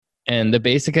And the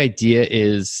basic idea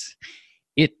is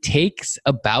it takes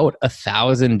about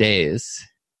 1,000 days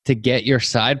to get your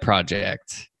side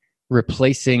project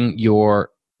replacing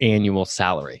your annual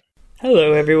salary.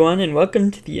 Hello, everyone, and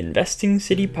welcome to the Investing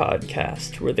City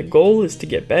podcast, where the goal is to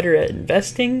get better at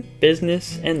investing,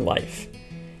 business, and life.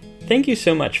 Thank you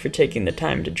so much for taking the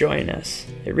time to join us.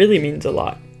 It really means a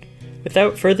lot.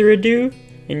 Without further ado,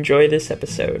 enjoy this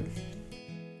episode.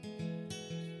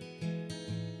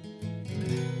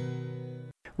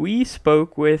 We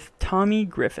spoke with Tommy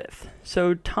Griffith.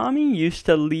 So Tommy used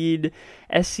to lead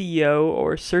SEO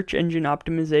or search engine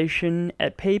optimization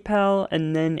at PayPal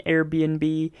and then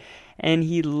Airbnb. And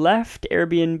he left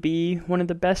Airbnb, one of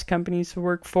the best companies to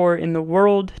work for in the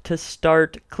world, to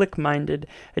start ClickMinded,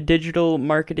 a digital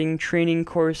marketing training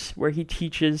course where he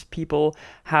teaches people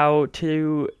how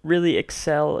to really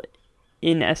excel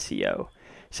in SEO.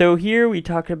 So here we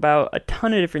talk about a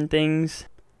ton of different things,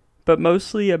 but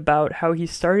mostly about how he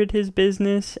started his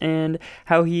business and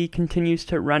how he continues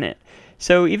to run it.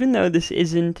 So even though this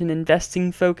isn't an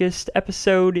investing-focused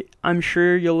episode, I'm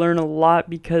sure you'll learn a lot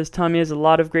because Tommy has a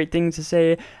lot of great things to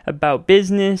say about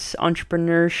business,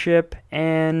 entrepreneurship,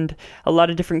 and a lot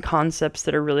of different concepts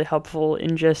that are really helpful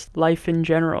in just life in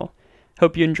general.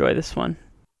 Hope you enjoy this one.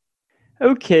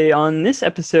 Okay, on this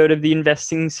episode of the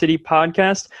Investing City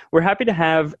podcast, we're happy to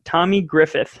have Tommy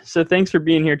Griffith. So thanks for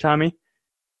being here, Tommy.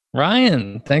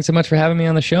 Ryan, thanks so much for having me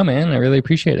on the show, man. I really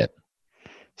appreciate it.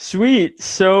 Sweet.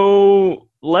 So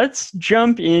let's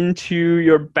jump into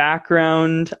your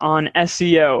background on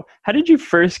SEO. How did you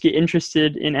first get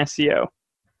interested in SEO?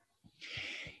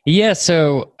 Yeah,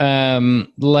 so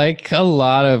like a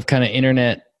lot of kind of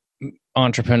internet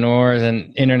entrepreneurs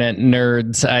and internet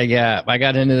nerds, I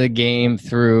got into the game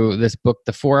through this book,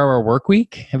 The 4-Hour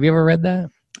Workweek. Have you ever read that?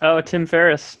 Oh, Tim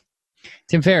Ferriss.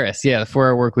 Tim Ferriss, yeah, The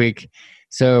 4-Hour Workweek.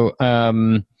 So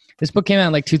this book came out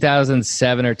in like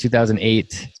 2007 or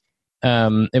 2008.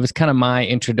 It was kind of my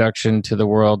introduction to the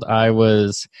world. I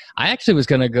actually was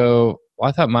going to go,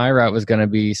 I thought my route was going to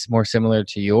be more similar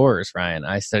to yours, Ryan.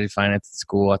 I studied finance at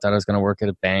school. I thought I was going to work at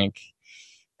a bank.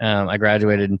 I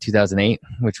graduated in 2008,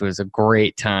 which was a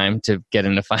great time to get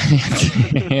into finance.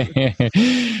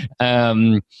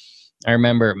 I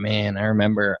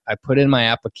remember I put in my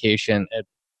application at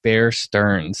Bear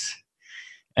Stearns.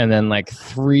 And then like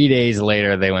 3 days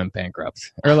later, they went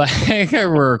bankrupt or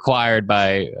were acquired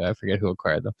by, I forget who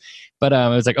acquired them. But it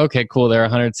was like, okay, cool. They're a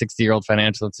 160-year-old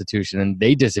financial institution and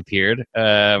they disappeared.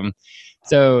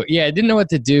 So yeah, I didn't know what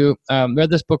to do. Read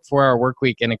this book, 4-Hour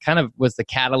Workweek, and it kind of was the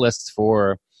catalyst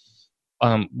for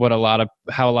how a lot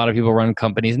of people run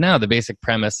companies now. The basic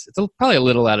premise, it's probably a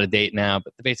little out of date now,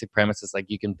 but the basic premise is like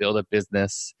you can build a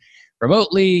business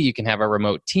remotely, you can have a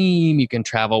remote team, you can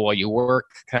travel while you work,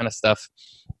 kind of stuff.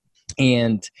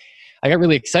 And I got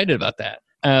really excited about that.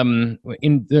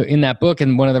 In that book,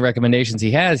 and one of the recommendations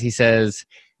he says,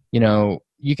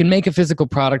 you can make a physical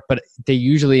product, but they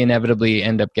usually inevitably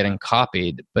end up getting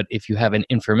copied. But if you have an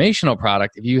informational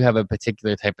product, if you have a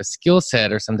particular type of skill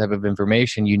set or some type of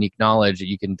information, unique knowledge that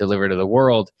you can deliver to the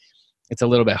world, it's a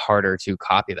little bit harder to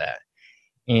copy that.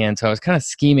 And so I was kind of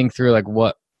scheming through like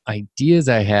what ideas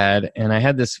I had, and I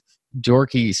had this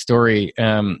dorky story.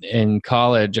 In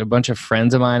college, a bunch of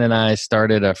friends of mine and I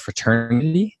started a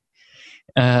fraternity.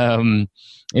 It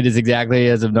is exactly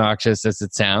as obnoxious as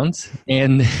it sounds,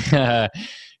 and it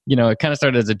kind of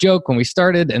started as a joke when we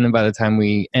started, and then by the time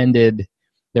we ended,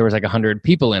 there was like 100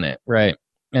 people in it, right?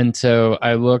 And so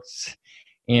I looked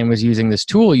and was using this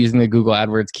tool, using the Google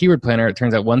AdWords keyword planner. It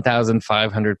turns out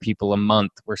 1,500 people a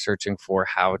month were searching for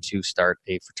how to start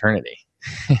a fraternity.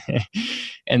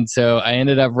 And so I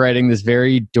ended up writing this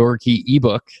very dorky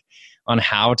ebook on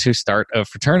how to start a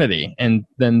fraternity, and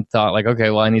then thought like, okay,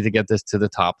 well, I need to get this to the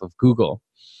top of Google.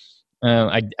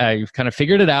 I kind of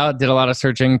figured it out, did a lot of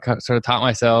searching, sort of taught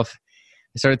myself.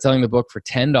 I started selling the book for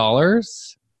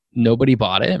 $10. Nobody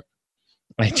bought it.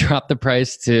 I dropped the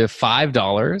price to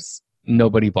 $5.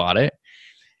 Nobody bought it.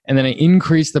 And then I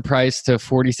increased the price to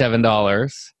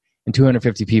 $47. And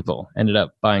 250 people ended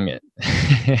up buying it.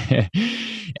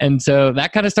 And so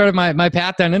that kind of started my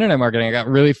path down internet marketing. I got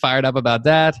really fired up about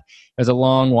that. It was a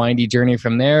long, windy journey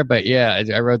from there. But yeah,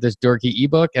 I wrote this dorky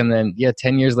ebook. And then,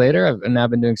 10 years later, I've now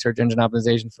been doing search engine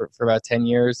optimization for about 10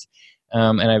 years.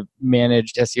 And I've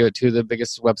managed SEO at two of the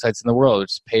biggest websites in the world,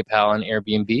 which is PayPal and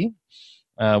Airbnb.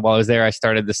 While I was there, I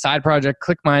started the side project,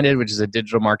 ClickMinded, which is a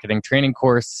digital marketing training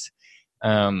course.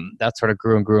 That sort of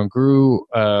grew and grew and grew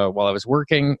while I was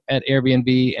working at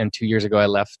Airbnb, and 2 years ago I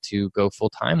left to go full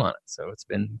time on it. So it's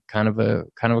been kind of a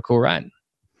cool ride.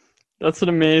 That's an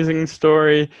amazing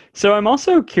story. So I'm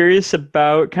also curious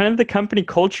about kind of the company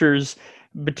cultures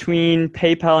between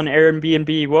PayPal and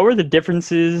Airbnb. What were the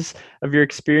differences of your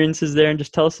experiences there? And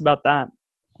just tell us about that.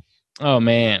 Oh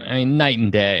man, I mean, night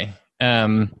and day.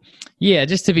 Yeah,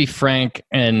 just to be frank,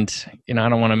 and I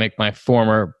don't want to make my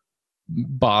former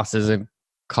bosses and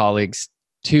colleagues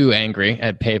too angry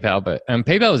at PayPal, but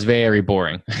PayPal was very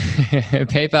boring.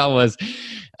 PayPal was,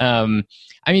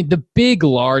 the big,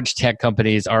 large tech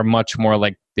companies are much more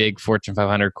like big Fortune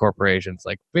 500 corporations,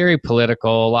 like very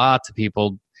political, lots of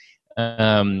people.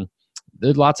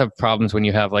 There's lots of problems when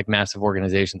you have like massive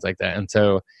organizations like that. And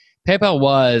so PayPal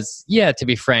was, to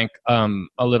be frank,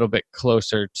 a little bit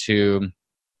closer to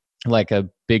like a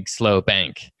big, slow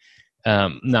bank.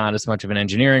 Not as much of an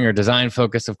engineering or design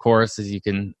focus, of course, as you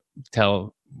can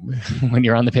tell when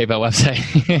you're on the PayPal website,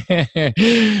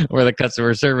 or the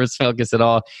customer service focus at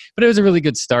all. But it was a really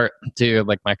good start to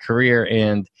like my career,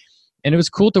 and it was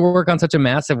cool to work on such a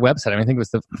massive website. I mean, I think it was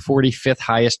the 45th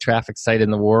highest traffic site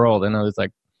in the world, and I was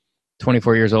like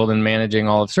 24 years old and managing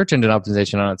all of search engine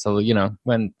optimization on it. So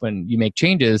when you make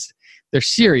changes, they're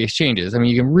serious changes. I mean,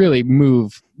 you can really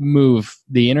move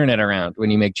the internet around when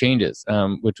you make changes,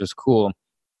 which was cool.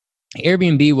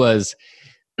 Airbnb was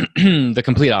the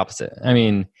complete opposite. I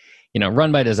mean,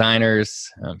 run by designers,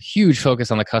 huge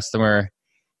focus on the customer,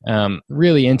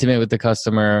 really intimate with the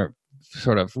customer,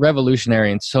 sort of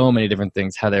revolutionary in so many different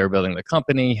things, how they were building the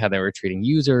company, how they were treating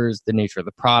users, the nature of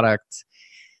the product.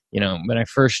 When I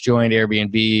first joined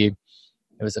Airbnb,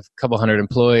 it was a couple hundred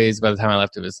employees. By the time I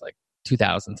left, it was like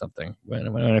 2,000 something.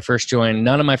 When I first joined,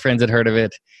 none of my friends had heard of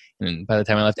it. And by the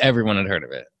time I left, everyone had heard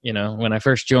of it. When I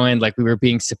first joined, like we were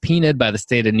being subpoenaed by the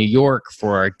state of New York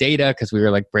for our data because we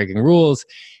were like breaking rules.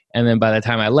 And then by the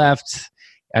time I left,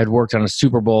 I'd worked on a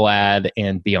Super Bowl ad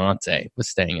and Beyonce was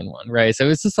staying in one, right? So it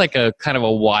was just like a kind of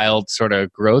a wild sort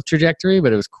of growth trajectory,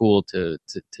 but it was cool to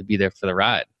be there for the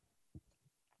ride.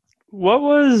 What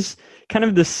was kind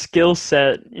of the skill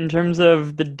set in terms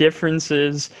of the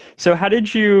differences? So how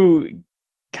did you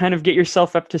kind of get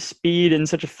yourself up to speed in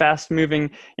such a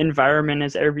fast-moving environment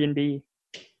as Airbnb?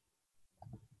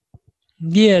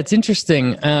 Yeah, it's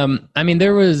interesting.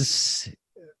 There were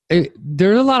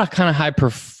a lot of kind of high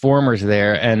performers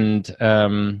there, and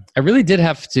I really did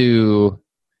have to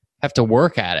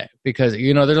work at it because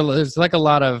there's like a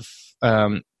lot of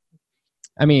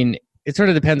it sort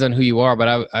of depends on who you are,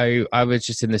 but I was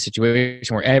just in the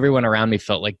situation where everyone around me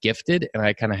felt like gifted, and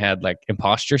I kind of had like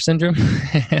imposter syndrome.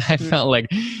 I felt like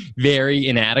very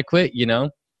inadequate,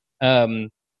 but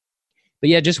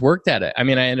yeah, just worked at it. I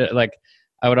mean, I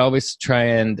would always try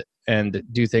and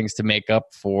do things to make up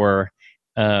for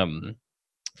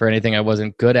anything I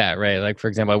wasn't good at, right? Like, for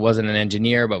example, I wasn't an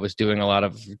engineer, but was doing a lot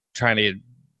of trying to,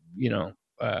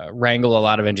 wrangle a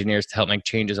lot of engineers to help make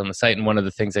changes on the site. And one of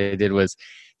the things I did was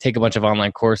take a bunch of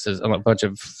online courses, a bunch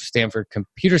of Stanford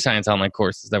computer science online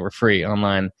courses that were free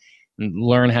online, and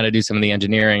learn how to do some of the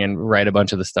engineering and write a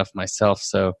bunch of the stuff myself.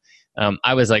 So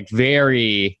I was like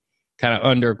very kind of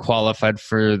underqualified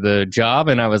for the job.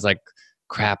 And I was like,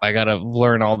 crap, I got to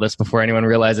learn all this before anyone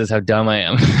realizes how dumb I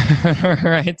am.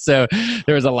 Right. So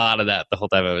there was a lot of that the whole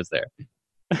time I was there.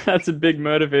 That's a big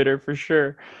motivator for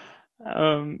sure.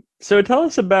 So tell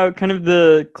us about kind of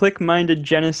the click-minded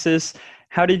genesis.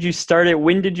 How did you start it?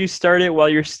 When did you start it while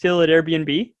you're still at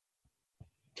Airbnb?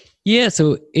 Yeah,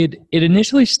 so it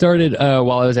initially started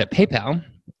while I was at PayPal,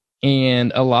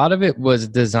 and a lot of it was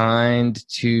designed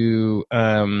to,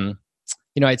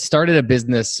 I'd started a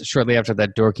business shortly after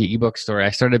that dorky ebook story.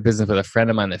 I started a business with a friend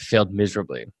of mine that failed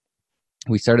miserably.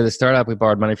 We started the startup. We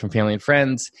borrowed money from family and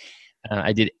friends.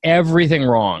 I did everything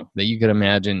wrong that you could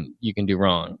imagine you can do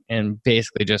wrong, and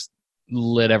basically just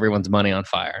lit everyone's money on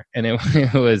fire. And it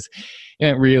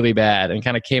went really bad, and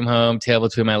kind of came home, tail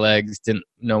between my legs, didn't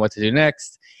know what to do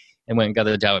next, and went and got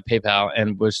a job at PayPal,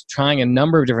 and was trying a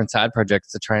number of different side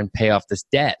projects to try and pay off this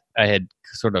debt I had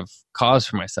sort of caused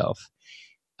for myself.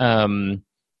 And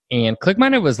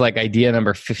ClickMinded was like idea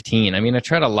number 15. I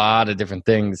tried a lot of different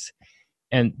things,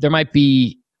 and there might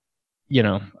be,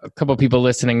 a couple of people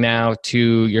listening now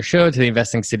to your show, to the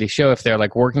Investing City show, if they're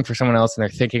like working for someone else and they're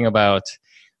thinking about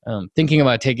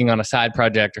taking on a side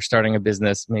project or starting a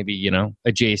business, maybe,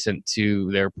 adjacent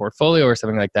to their portfolio or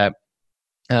something like that.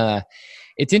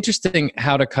 It's interesting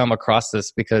how to come across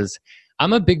this, because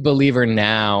I'm a big believer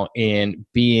now in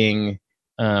being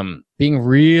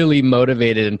really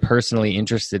motivated and personally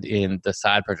interested in the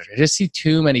side project. I just see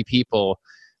too many people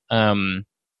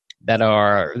they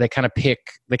kind of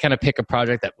pick a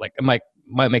project that like might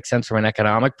make sense from an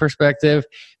economic perspective,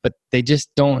 but they just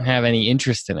don't have any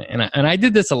interest in it. And I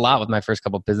did this a lot with my first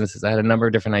couple of businesses. I had a number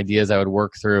of different ideas I would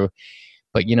work through,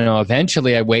 But,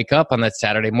 eventually I wake up on that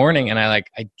Saturday morning and I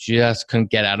just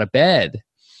couldn't get out of bed,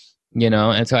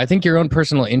 And so I think your own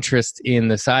personal interest in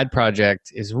the side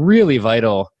project is really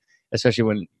vital, especially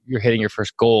when you're hitting your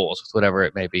first goals, whatever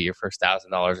it may be, your first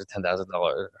 $1,000 or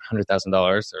 $10,000,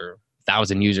 $100,000 or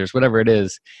 1,000 users, whatever it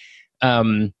is.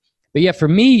 But yeah, for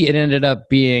me, it ended up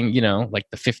being, like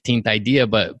the 15th idea,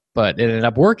 but it ended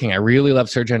up working. I really love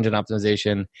search engine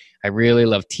optimization. I really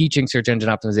love teaching search engine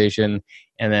optimization.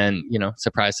 And then,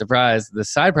 surprise, surprise, the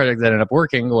side project that ended up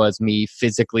working was me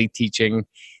physically teaching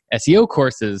SEO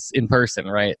courses in person,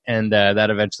 right? And that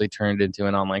eventually turned into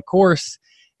an online course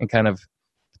and kind of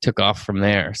took off from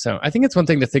there. So I think it's one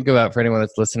thing to think about for anyone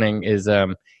that's listening is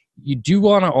you do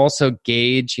want to also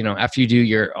gauge, after you do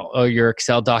your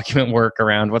Excel document work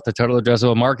around what the total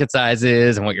addressable market size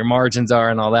is and what your margins are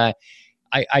and all that.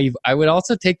 I would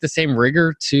also take the same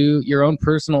rigor to your own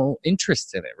personal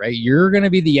interest in it, right? You're going to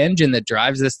be the engine that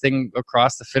drives this thing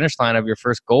across the finish line of your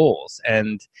first goals.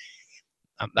 And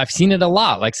I've seen it a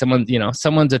lot. Like someone's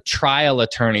a trial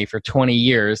attorney for 20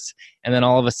 years, and then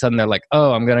all of a sudden they're like,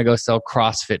 oh, I'm going to go sell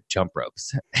CrossFit jump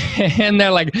ropes. And they're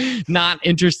like not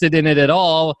interested in it at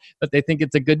all, but they think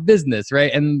it's a good business,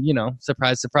 right? And,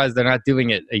 surprise, surprise, they're not doing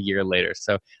it a year later.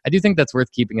 So I do think that's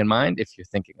worth keeping in mind if you're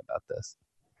thinking about this.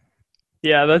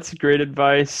 Yeah, that's great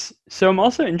advice. So I'm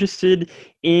also interested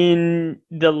in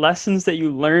the lessons that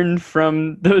you learned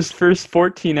from those first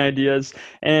 14 ideas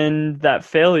and that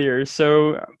failure.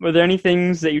 So were there any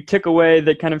things that you took away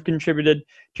that kind of contributed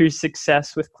to your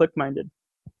success with ClickMinded?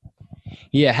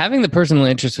 Yeah, having the personal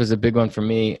interest was a big one for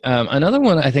me. Another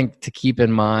one I think to keep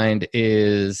in mind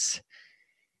is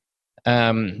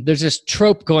there's this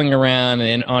trope going around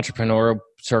in entrepreneurial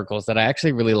circles that I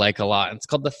actually really like a lot. It's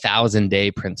called the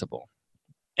 1,000-day principle.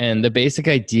 And the basic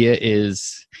idea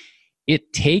is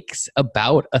it takes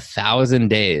about 1,000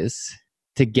 days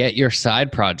to get your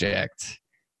side project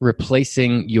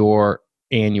replacing your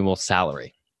annual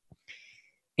salary.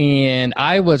 And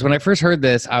when I first heard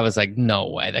this, I was like, no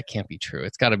way, that can't be true.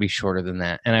 It's got to be shorter than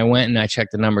that. And I went and I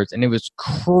checked the numbers, and it was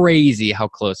crazy how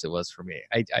close it was for me.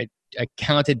 I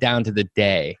counted down to the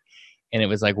day, and it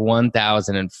was like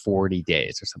 1,040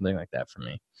 days or something like that for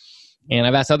me. And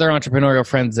I've asked other entrepreneurial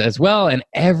friends as well, and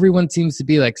everyone seems to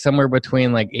be like somewhere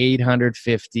between like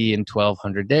 850 and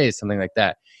 1,200 days, something like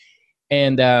that.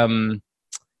 And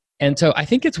so I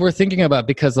think it's worth thinking about,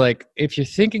 because like if you're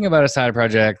thinking about a side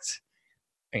project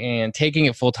and taking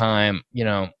it full time,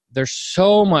 there's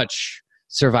so much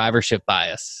survivorship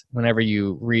bias whenever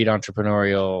you read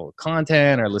entrepreneurial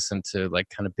content or listen to like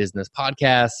kind of business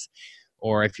podcasts.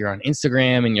 Or if you're on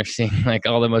Instagram and you're seeing like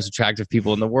all the most attractive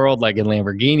people in the world, like in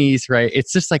Lamborghinis, right?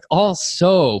 It's just like all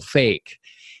so fake.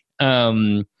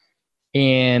 And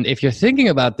if you're thinking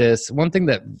about this, one thing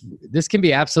that this can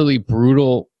be absolutely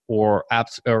brutal or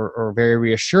very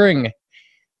reassuring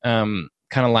kind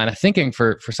of line of thinking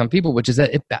for some people, which is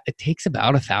that it takes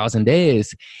about 1,000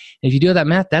 days. And if you do that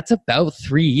math, that's about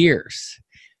 3 years.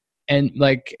 And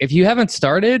like, if you haven't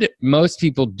started, most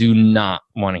people do not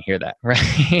want to hear that,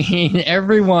 right?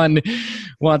 Everyone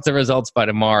wants the results by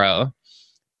tomorrow.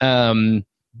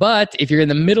 But if you're in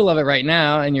the middle of it right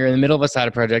now and you're in the middle of a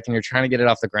side project and you're trying to get it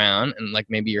off the ground, and like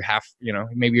maybe you're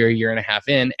maybe you're a year and a half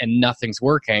in and nothing's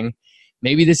working,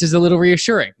 maybe this is a little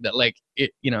reassuring that like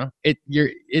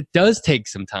it does take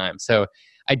some time. So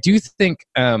I do think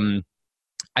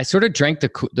I sort of drank the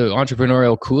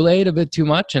entrepreneurial Kool-Aid a bit too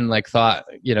much and like thought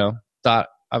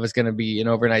I was going to be an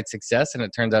overnight success, and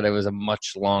it turns out it was a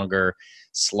much longer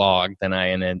slog than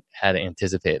I had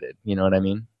anticipated. You know what I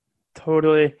mean?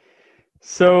 Totally.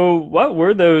 So what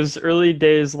were those early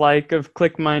days like of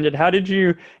ClickMinded? How did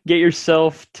you get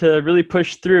yourself to really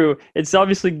push through? It's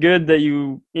obviously good that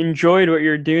you enjoyed what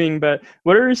you're doing, but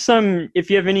what are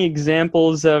if you have any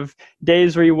examples of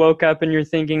days where you woke up and you're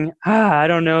thinking, I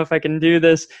don't know if I can do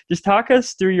this. Just talk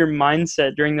us through your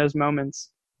mindset during those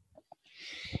moments.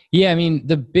 Yeah, I mean,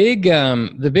 the big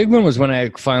one was when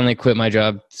I finally quit my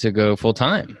job to go full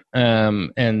time.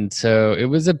 And so it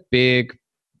was a big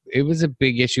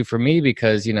issue for me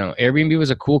because, Airbnb was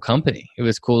a cool company. It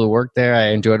was cool to work there. I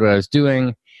enjoyed what I was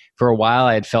doing. For a while,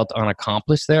 I had felt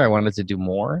unaccomplished there. I wanted to do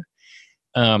more.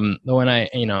 When I,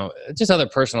 just other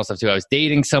personal stuff too. I was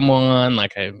dating someone,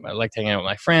 like I liked hanging out with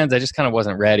my friends. I just kind of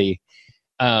wasn't ready.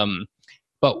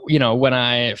 But, when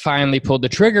I finally pulled the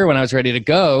trigger, when I was ready to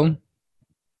go,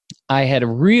 I had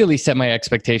really set my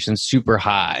expectations super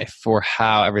high for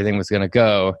how everything was going to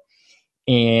go.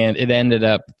 And it ended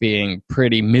up being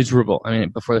pretty miserable. I mean,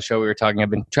 before the show we were talking, I've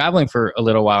been traveling for a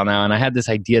little while now, and I had this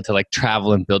idea to like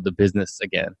travel and build the business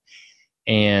again.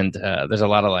 And there's a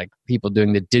lot of like people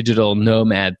doing the digital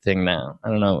nomad thing now. I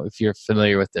don't know if you're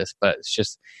familiar with this, but it's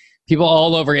just people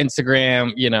all over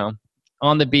Instagram, you know,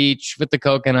 on the beach with the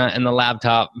coconut and the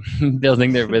laptop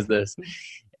building their business.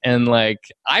 And like,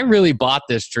 I really bought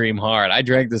this dream hard. I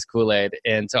drank this Kool-Aid.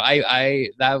 And so I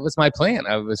that was my plan.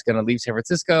 I was going to leave San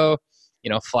Francisco, you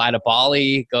know, fly to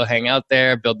Bali, go hang out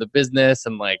there, build the business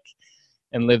and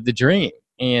live the dream.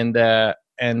 And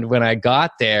when I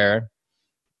got there,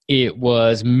 it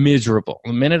was miserable.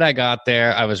 The minute I got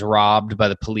there, I was robbed by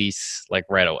the police like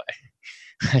right away.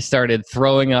 I started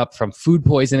throwing up from food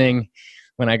poisoning.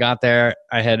 When I got there,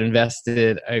 I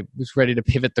was ready to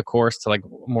pivot the course to like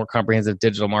more comprehensive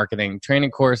digital marketing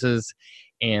training courses.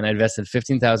 And I invested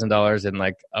 $15,000 in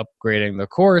like upgrading the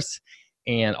course.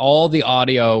 And all the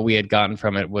audio we had gotten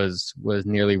from it was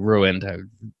nearly ruined.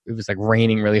 It was like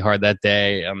raining really hard that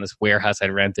day on this warehouse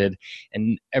I'd rented,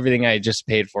 and everything I had just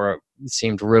paid for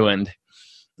seemed ruined.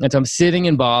 And so I'm sitting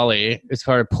in Bali. It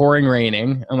started pouring,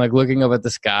 raining. I'm like looking up at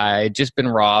the sky. I'd just been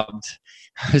robbed.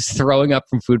 I was throwing up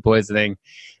from food poisoning.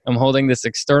 I'm holding this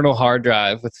external hard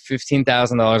drive with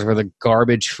 $15,000 worth of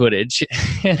garbage footage.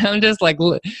 And I'm just like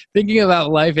thinking about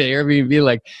life at Airbnb,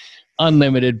 like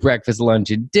unlimited breakfast, lunch,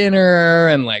 and dinner,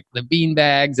 and like the bean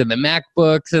bags and the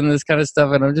MacBooks and this kind of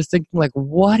stuff. And I'm just thinking like,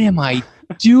 what am I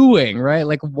doing? Right?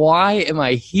 Like, why am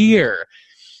I here?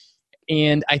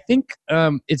 And I think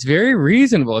it's very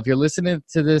reasonable if you're listening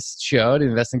to this show, the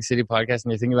Investing City podcast,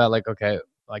 and you're thinking about like, okay,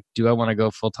 like, do I want to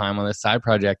go full time on this side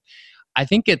project? I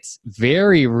think it's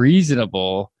very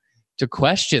reasonable to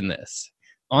question this.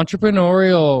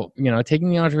 Entrepreneurial, you know, taking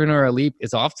the entrepreneurial leap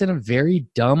is often a very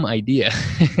dumb idea.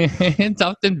 It's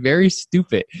often very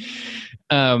stupid.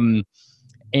 And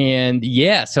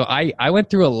yeah, so I went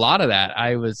through a lot of that.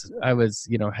 I was,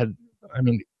 you know,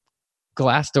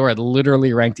 Glassdoor had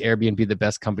literally ranked Airbnb the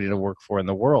best company to work for in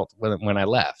the world when I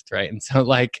left, right? And so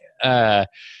like,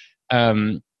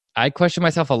 I questioned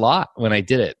myself a lot when I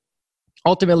did it.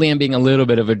 Ultimately, I'm being a little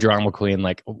bit of a drama queen.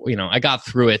 Like, you know, I got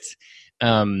through it.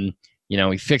 You know,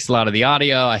 we fixed a lot of the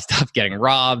audio. I stopped getting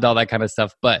robbed, all that kind of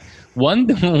stuff. But one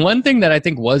thing that I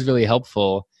think was really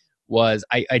helpful was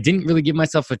I didn't really give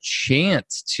myself a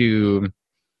chance to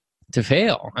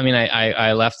fail. I mean,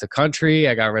 I left the country.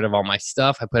 I got rid of all my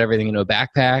stuff. I put everything into a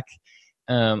backpack.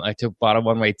 I bought a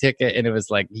one-way ticket, and it was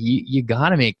like, you got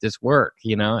to make this work.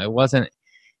 You know,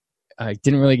 I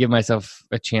didn't really give myself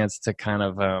a chance to kind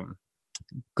of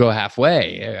go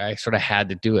halfway. I sort of had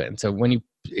to do it. And so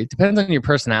it depends on your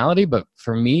personality, but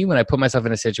for me, when I put myself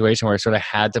in a situation where I sort of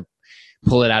had to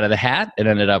pull it out of the hat, it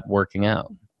ended up working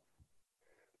out.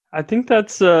 I think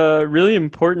that's a really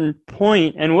important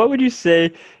point. And what would you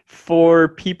say for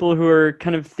people who are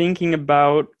kind of thinking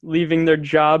about leaving their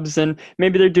jobs and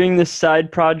maybe they're doing this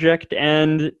side project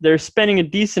and they're spending a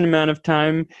decent amount of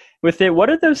time with it? What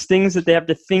are those things that they have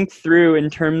to think through in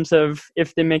terms of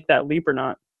if they make that leap or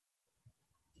not?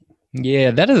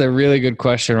 Yeah, that is a really good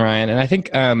question, Ryan. And I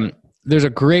think there's a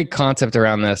great concept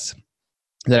around this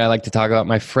that I like to talk about.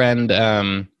 My friend,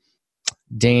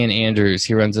 Dan Andrews,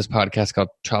 he runs this podcast called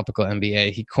Tropical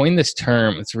MBA. He coined this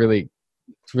term. It's really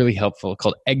helpful,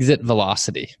 called exit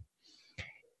velocity.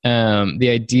 The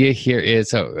idea here is,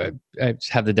 so I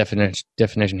just have the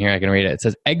definition here. I can read it. It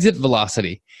says, exit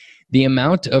velocity, the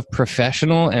amount of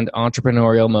professional and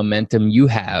entrepreneurial momentum you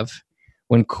have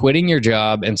when quitting your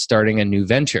job and starting a new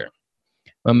venture.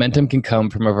 Momentum can come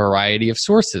from a variety of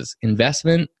sources: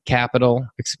 investment, capital,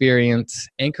 experience,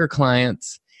 anchor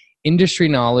clients, industry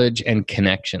knowledge, and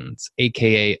connections,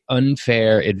 aka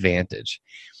unfair advantage.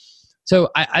 So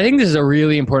I think this is a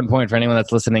really important point for anyone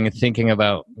that's listening and thinking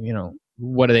about, you know,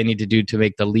 what do they need to do to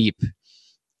make the leap?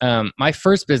 My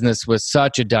first business was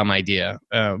such a dumb idea.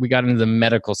 We got into the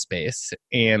medical space,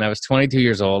 and I was 22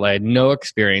 years old. I had no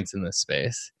experience in this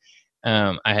space.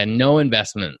 I had no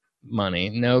investment money,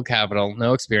 no capital,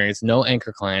 no experience, no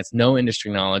anchor clients, no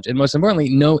industry knowledge, and most importantly,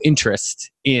 no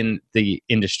interest in the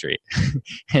industry.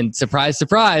 And surprise,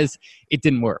 surprise, it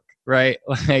didn't work, right?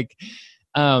 Like,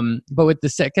 but with the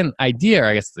second idea, or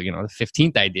I guess, you know, the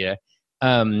 15th idea,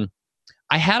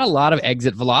 I had a lot of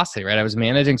exit velocity, right? I was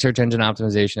managing search engine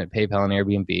optimization at PayPal and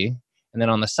Airbnb. And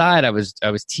then on the side, I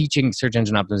was teaching search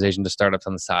engine optimization to startups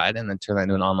on the side, and then turned that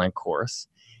into an online course.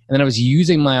 And then I was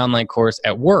using my online course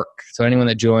at work. So anyone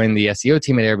that joined the SEO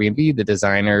team at Airbnb, the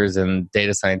designers and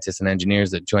data scientists and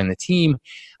engineers that joined the team,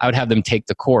 I would have them take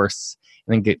the course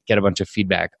and then get a bunch of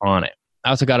feedback on it. I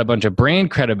also got a bunch of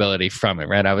brand credibility from it,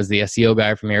 right? I was the SEO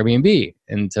guy from Airbnb.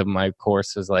 And so my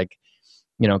course was like,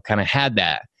 you know, kind of had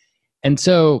that. And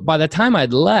so by the time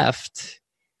I'd left,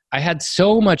 I had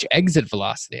so much exit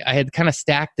velocity. I had kind of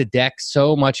stacked the deck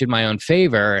so much in my own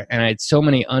favor, and I had so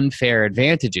many unfair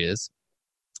advantages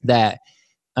that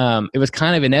it was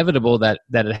kind of inevitable that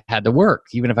it had to work,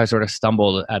 even if I sort of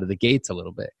stumbled out of the gates a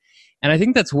little bit. And I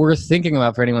think that's worth thinking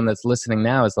about for anyone that's listening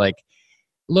now is like,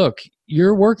 look,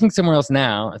 you're working somewhere else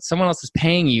now, and someone else is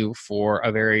paying you for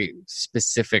a very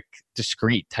specific,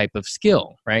 discrete type of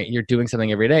skill, right? You're doing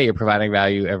something every day. You're providing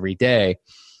value every day.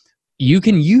 You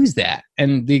can use that.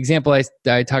 And the example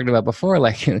I talked about before,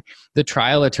 like the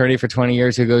trial attorney for 20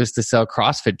 years who goes to sell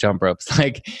CrossFit jump ropes.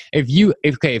 Like if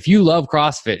you love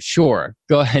CrossFit, sure,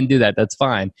 go ahead and do that. That's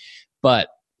fine. But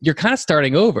you're kind of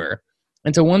starting over.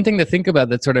 And so one thing to think about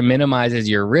that sort of minimizes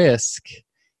your risk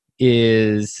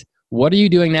is, what are you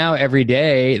doing now every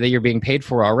day that you're being paid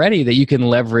for already that you can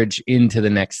leverage into the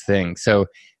next thing? So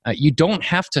you don't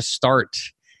have to start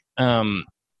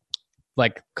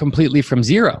like completely from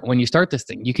zero when you start this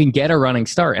thing. You can get a running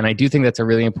start. And I do think that's a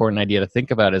really important idea to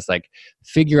think about, is like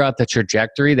figure out the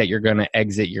trajectory that you're going to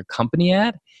exit your company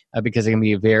at, because it can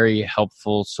be a very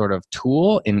helpful sort of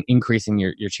tool in increasing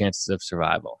your chances of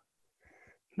survival.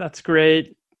 That's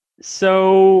great.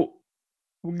 So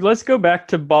let's go back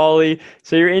to Bali.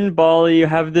 So you're in Bali, you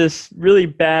have this really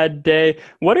bad day.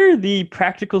 What are the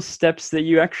practical steps that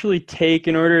you actually take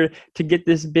in order to get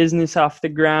this business off the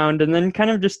ground? And then kind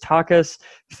of just talk us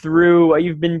through what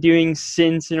you've been doing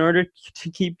since in order to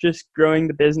keep just growing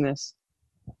the business.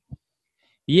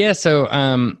 Yeah. So,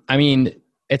 I mean,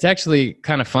 it's actually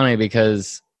kind of funny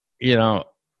because, you know,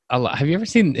 have you ever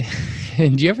seen,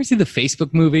 do you ever see the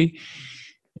Facebook movie?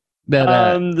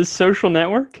 That The Social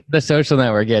Network? The Social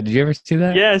Network, yeah. Did you ever see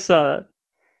that? Yeah, I saw that.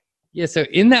 Yeah, so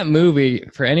in that movie,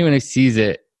 for anyone who sees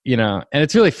it, you know, and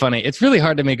it's really funny, it's really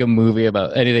hard to make a movie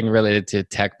about anything related to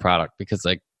tech product because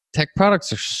like tech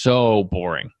products are so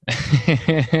boring.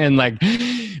 And like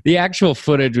the actual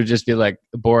footage would just be like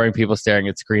boring people staring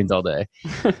at screens all day.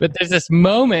 But there's this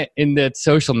moment in the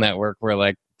Social Network where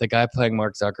like the guy playing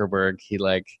Mark Zuckerberg,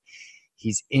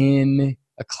 he's in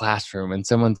a classroom and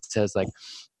someone says like,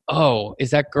 oh,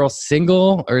 is that girl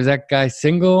single or is that guy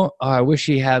single? Oh, I wish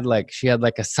she had like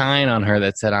a sign on her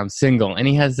that said I'm single. And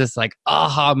he has this like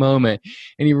aha moment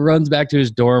and he runs back to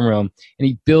his dorm room and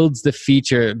he builds the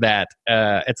feature that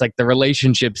it's like the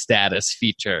relationship status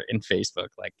feature in Facebook,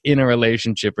 like in a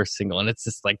relationship or single. And it's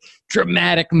this like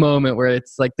dramatic moment where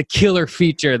it's like the killer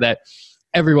feature that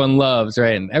everyone loves,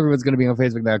 right? And everyone's going to be on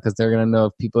Facebook now because they're going to know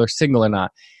if people are single or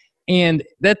not. And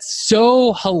that's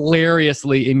so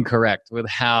hilariously incorrect with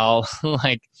how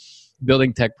like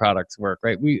building tech products work,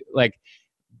 right? We like,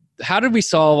 how did we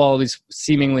solve all these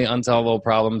seemingly unsolvable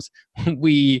problems?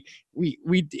 We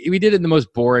did it in the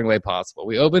most boring way possible.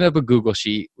 We opened up a Google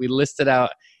sheet. We listed out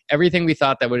everything we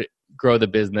thought that would grow the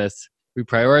business. We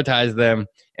prioritized them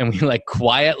and we like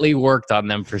quietly worked on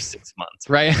them for 6 months,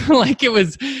 right? Like it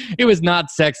was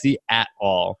not sexy at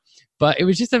all, but it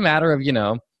was just a matter of, you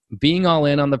know, being all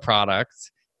in on the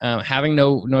product, having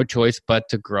no choice but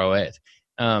to grow it,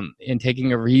 and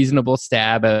taking a reasonable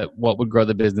stab at what would grow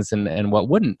the business and what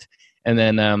wouldn't, and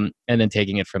then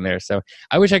taking it from there. So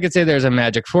I wish I could say there's a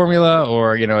magic formula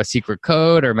or, you know, a secret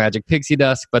code or magic pixie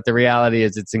dust, but the reality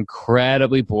is it's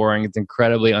incredibly boring, it's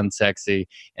incredibly unsexy,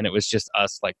 and it was just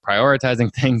us like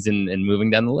prioritizing things and moving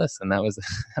down the list, and that was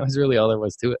really all there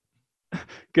was to it.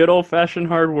 Good old-fashioned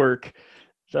hard work.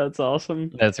 That's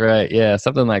awesome. That's right. Yeah,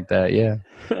 something like that. Yeah.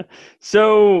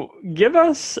 So give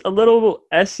us a little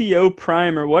SEO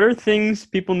primer. What are things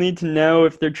people need to know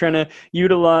if they're trying to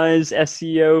utilize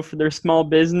SEO for their small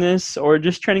business or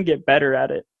just trying to get better at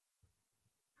it?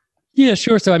 Yeah,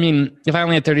 sure. So, I mean, if I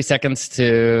only had 30 seconds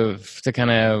to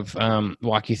kind of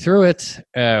walk you through it,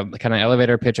 kind of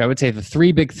elevator pitch, I would say the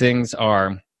three big things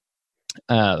are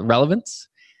relevance,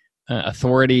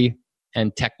 authority,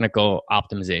 and technical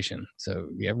optimization. So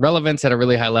yeah, relevance at a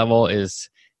really high level is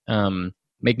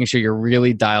making sure you're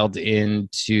really dialed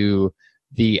into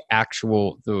the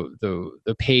actual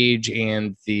the page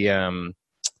and the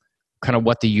kind of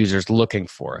what the user's looking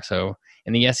for. So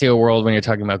in the SEO world, when you're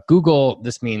talking about Google,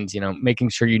 this means, you know,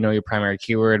 making sure you know your primary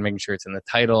keyword, making sure it's in the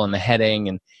title and the heading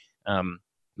and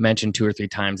mentioned 2 or 3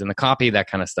 times in the copy, that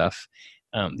kind of stuff.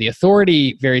 The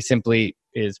authority, very simply,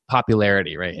 is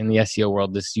popularity, right? In the SEO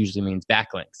world, this usually means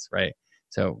backlinks, right?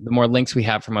 So the more links we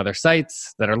have from other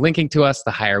sites that are linking to us,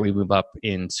 the higher we move up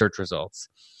in search results.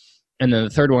 And then the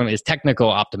third one is technical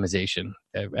optimization.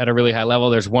 At a really high level,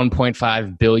 there's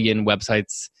 1.5 billion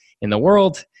websites in the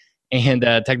world, and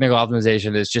technical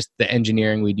optimization is just the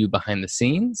engineering we do behind the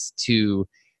scenes to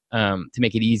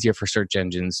make it easier for search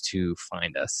engines to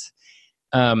find us.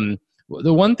 The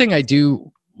one thing I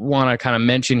do want to kind of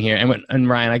mention here, and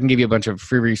Ryan, I can give you a bunch of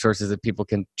free resources that people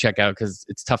can check out, because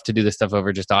it's tough to do this stuff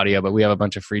over just audio, but we have a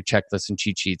bunch of free checklists and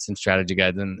cheat sheets and strategy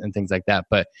guides and things like that.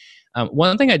 But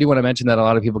one thing I do want to mention that a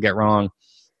lot of people get wrong,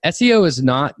 SEO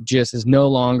is no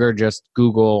longer just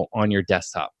Google on your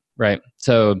desktop, right?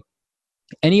 So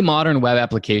any modern web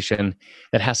application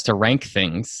that has to rank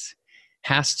things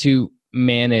has to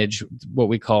manage what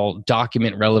we call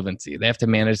document relevancy. They have to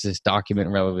manage this document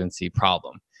relevancy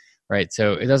problem, right?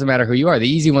 So it doesn't matter who you are. The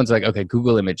easy ones are like, okay,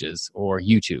 Google Images or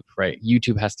YouTube, right?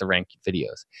 YouTube has to rank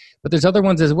videos. But there's other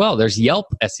ones as well. There's Yelp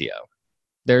SEO.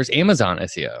 There's Amazon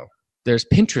SEO. There's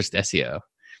Pinterest SEO.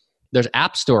 There's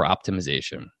App Store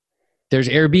optimization. There's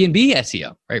Airbnb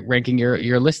SEO, right? Ranking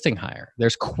your listing higher.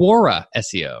 There's Quora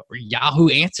SEO or Yahoo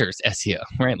Answers SEO,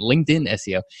 right? LinkedIn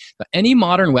SEO. But any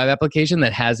modern web application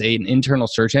that has an internal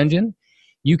search engine,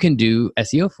 you can do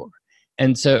SEO for.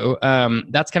 And so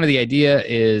that's kind of the idea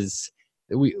is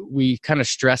we kind of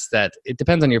stress that it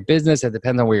depends on your business. It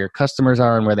depends on where your customers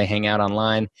are and where they hang out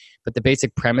online. But the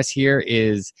basic premise here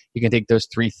is you can take those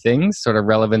three things, sort of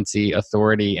relevancy,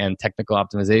 authority, and technical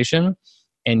optimization,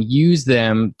 and use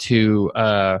them to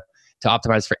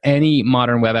optimize for any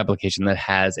modern web application that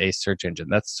has a search engine.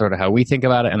 That's sort of how we think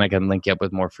about it, and I can link you up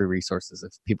with more free resources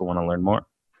if people want to learn more.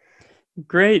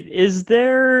 Great. Is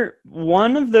there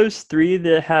one of those three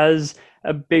that has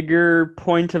a bigger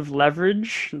point of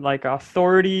leverage, like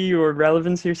authority or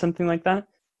relevancy or something like that?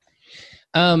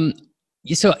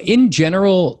 So in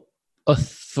general,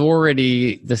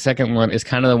 authority, the second one, is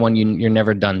kind of the one you're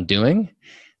never done doing.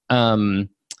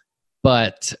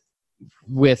 But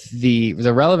with the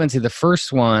relevancy, the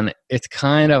first one, it's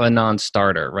kind of a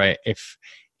non-starter, right? If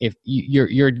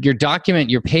your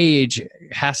document, your page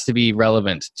has to be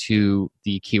relevant to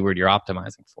the keyword you're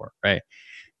optimizing for, right?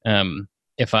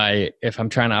 If I'm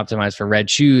trying to optimize for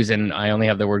red shoes and I only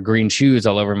have the word green shoes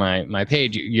all over my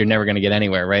page, you're never going to get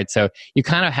anywhere, right? So you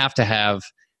kind of have to have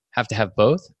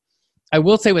both. I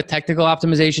will say with technical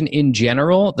optimization in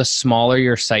general, the smaller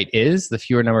your site is, the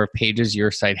fewer number of pages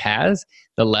your site has,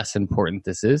 the less important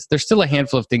this is. There's still a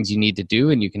handful of things you need to do,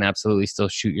 and you can absolutely still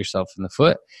shoot yourself in the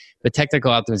foot. But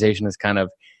technical optimization is kind of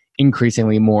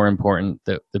increasingly more important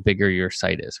the bigger your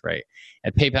site is, right?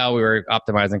 At PayPal, we were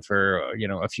optimizing for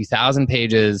a few thousand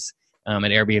pages. At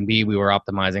Airbnb, we were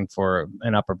optimizing for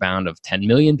an upper bound of 10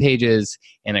 million pages,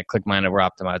 and at ClickMinder, we're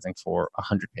optimizing for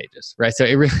 100 pages, right? So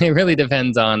it really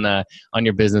depends on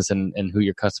your business and who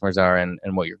your customers are and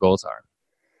what your goals are.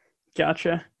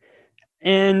 Gotcha.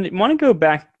 And I want to go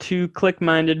back to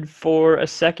ClickMinded for a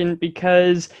second,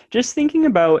 because just thinking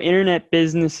about internet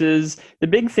businesses, the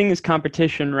big thing is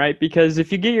competition, right? Because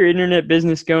if you get your internet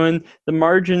business going, the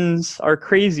margins are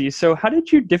crazy. So how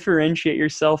did you differentiate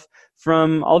yourself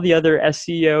from all the other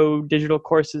SEO digital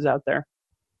courses out there?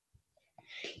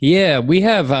 Yeah, we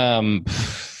have,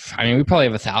 we probably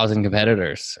have 1,000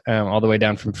 competitors, all the way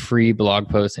down from free blog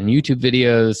posts and YouTube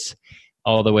videos,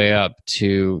 all the way up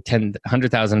to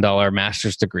 $100,000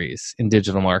 master's degrees in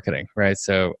digital marketing, right?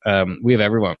 So we have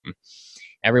everyone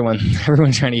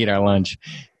trying to eat our lunch.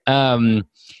 Our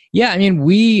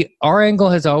angle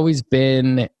has always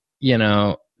been,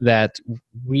 that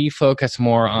we focus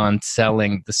more on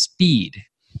selling the speed.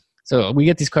 So we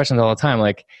get these questions all the time,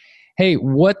 like, hey,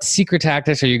 what secret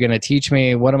tactics are you going to teach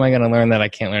me? What am I going to learn that I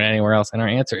can't learn anywhere else? And our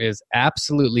answer is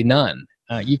absolutely none.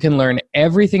 You can learn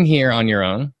everything here on your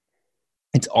own.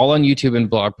 It's all on YouTube and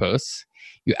blog posts.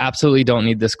 You absolutely don't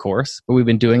need this course, but we've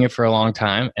been doing it for a long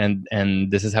time, and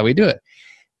this is how we do it.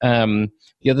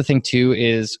 The other thing, too,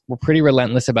 is we're pretty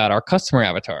relentless about our customer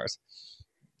avatars.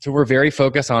 So we're very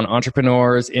focused on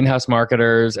entrepreneurs, in-house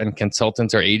marketers, and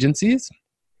consultants or agencies.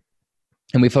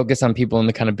 And we focus on people in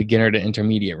the kind of beginner to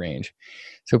intermediate range.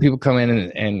 So people come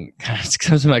in and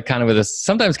sometimes kind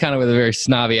of with a very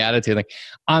snobby attitude, like,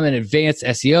 I'm an advanced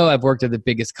SEO. I've worked at the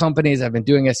biggest companies. I've been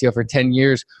doing SEO for 10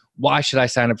 years. Why should I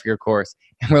sign up for your course?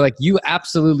 And we're like, you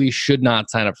absolutely should not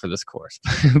sign up for this course.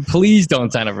 Please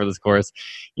don't sign up for this course.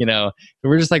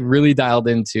 We're just like really dialed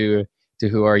into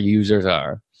who our users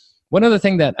are. One other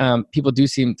thing that people do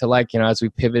seem to like, as we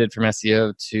pivoted from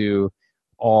SEO to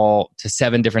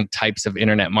 7 different types of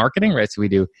internet marketing, right? So we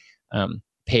do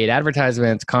paid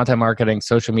advertisements, content marketing,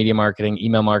 social media marketing,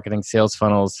 email marketing, sales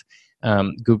funnels,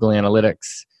 Google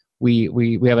Analytics. We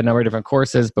have a number of different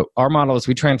courses, but our model is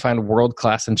we try and find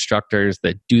world-class instructors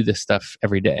that do this stuff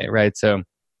every day, right? So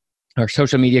our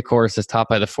social media course is taught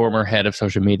by the former head of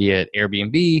social media at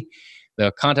Airbnb.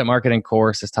 The content marketing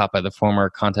course is taught by the former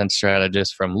content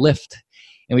strategist from Lyft.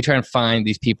 And we try and find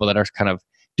these people that are kind of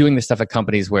doing this stuff at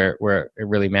companies where it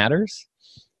really matters.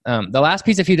 The last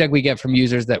piece of feedback we get from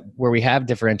users where we have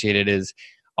differentiated is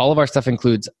all of our stuff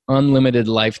includes unlimited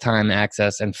lifetime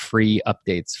access and free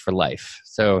updates for life.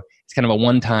 So it's kind of a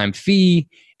one-time fee.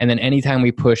 And then anytime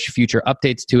we push future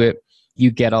updates to it, you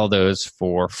get all those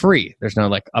for free. There's no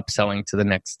like upselling to the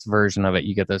next version of it.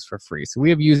 You get those for free. So we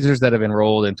have users that have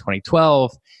enrolled in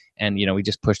 2012, and we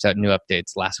just pushed out new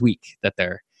updates last week that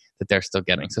they're still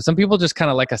getting. So some people just kind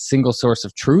of like a single source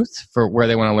of truth for where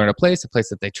they want to learn a place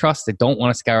that they trust. They don't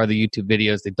want to scour the YouTube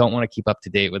videos. They don't want to keep up to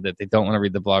date with it. They don't want to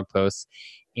read the blog posts.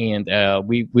 And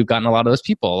we've gotten a lot of those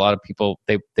people. A lot of people,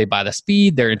 they buy the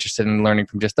speed. They're interested in learning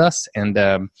from just us, and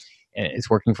it's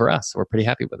working for us. So we're pretty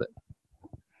happy with it.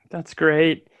 That's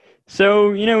great.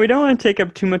 So, we don't want to take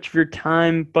up too much of your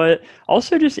time, but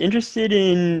also just interested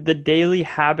in the daily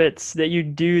habits that you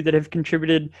do that have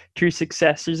contributed to your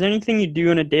success. Is there anything you do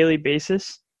on a daily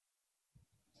basis?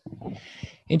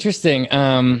 Interesting.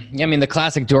 The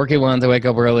classic dorky ones, I wake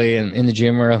up early and in the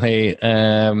gym early.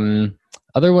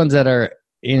 Other ones that are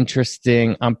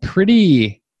interesting, I'm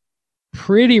pretty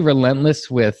relentless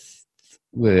with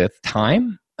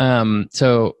time.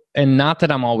 And not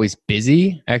that I'm always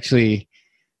busy. Actually,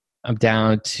 I'm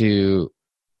down to,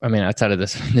 outside of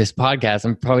this podcast,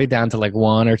 I'm probably down to like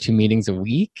 1 or 2 meetings a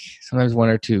week, sometimes 1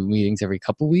 or 2 meetings every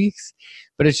couple weeks.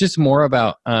 But it's just more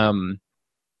about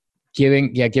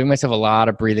giving myself a lot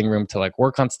of breathing room to like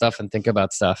work on stuff and think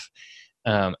about stuff,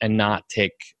 and not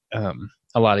take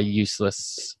a lot of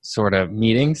useless sort of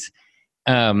meetings,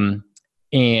 and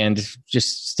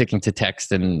just sticking to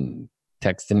text and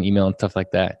email and stuff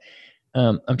like that.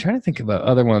 I'm trying to think about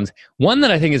other ones. One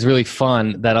that I think is really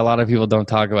fun that a lot of people don't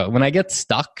talk about. When I get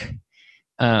stuck,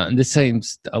 this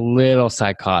seems a little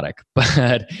psychotic,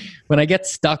 but when I get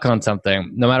stuck on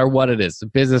something, no matter what it is, a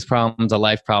business problem, a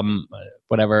life problem,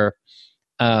 whatever,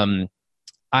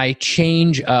 I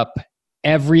change up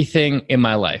everything in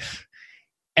my life.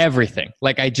 Everything.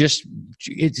 Like it's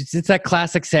that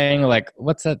classic saying, like,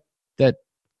 what's that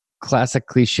classic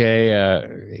cliche?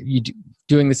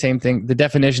 Doing the same thing. The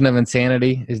definition of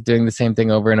insanity is doing the same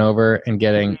thing over and over and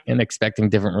getting and expecting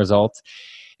different results.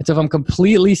 And so if I'm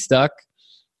completely stuck,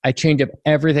 I change up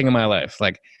everything in my life.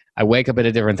 Like I wake up at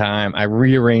a different time. I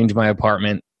rearrange my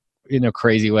apartment in a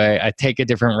crazy way. I take a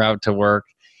different route to work.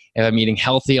 If I'm eating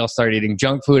healthy, I'll start eating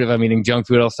junk food. If I'm eating junk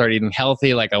food, I'll start eating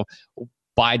healthy. Like I'll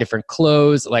buy different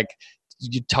clothes. Like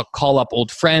call up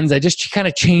old friends. I just kind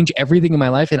of change everything in my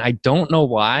life. And I don't know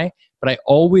why, but I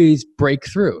always break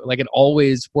through. Like it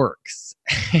always works.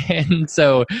 And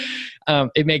so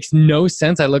it makes no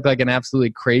sense. I look like an absolutely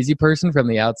crazy person from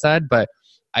the outside, but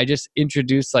I just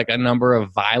introduce like a number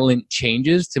of violent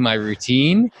changes to my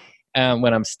routine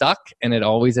when I'm stuck, and it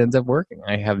always ends up working.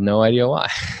 I have no idea why.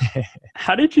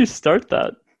 How did you start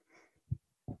that?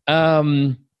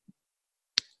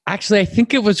 Actually, I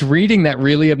think it was reading that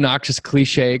really obnoxious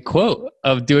cliche quote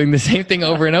of doing the same thing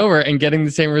over and over and getting the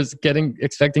same,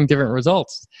 expecting different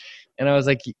results. And I was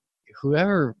like,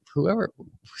 whoever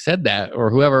said that, or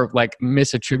whoever like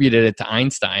misattributed it to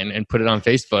Einstein and put it on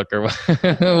Facebook or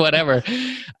whatever,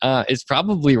 is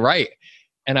probably right.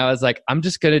 And I was like, I'm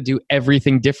just going to do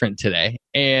everything different today.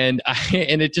 And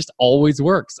it just always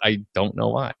works. I don't know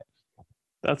why.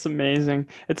 That's amazing.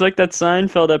 It's like that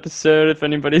Seinfeld episode, if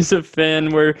anybody's a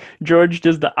fan, where George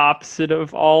does the opposite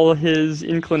of all his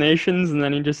inclinations, and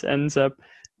then he just ends up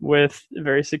with a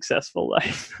very successful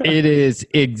life. It is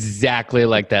exactly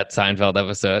like that Seinfeld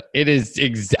episode. It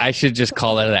is. I should just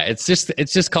call it that. It's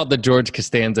just called the George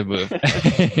Costanza move.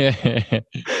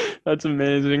 That's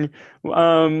amazing.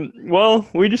 Well,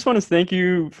 we just want to thank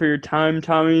you for your time,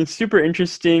 Tommy. Super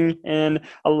interesting and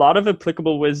a lot of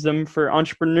applicable wisdom for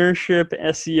entrepreneurship,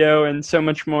 SEO, and so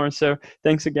much more. So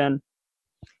thanks again.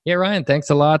 Yeah, Ryan,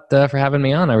 thanks a lot for having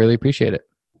me on. I really appreciate it.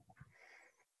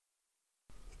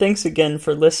 Thanks again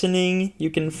for listening. You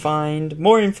can find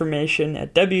more information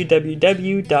at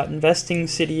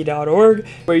www.investingcity.org,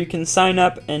 where you can sign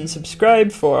up and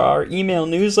subscribe for our email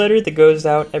newsletter that goes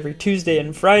out every Tuesday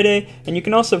and Friday. And you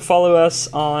can also follow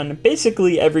us on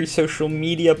basically every social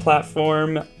media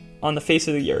platform on the face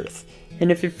of the earth.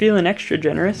 And if you're feeling extra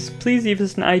generous, please leave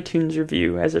us an iTunes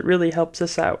review, as it really helps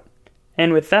us out.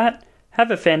 And with that,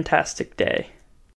 have a fantastic day.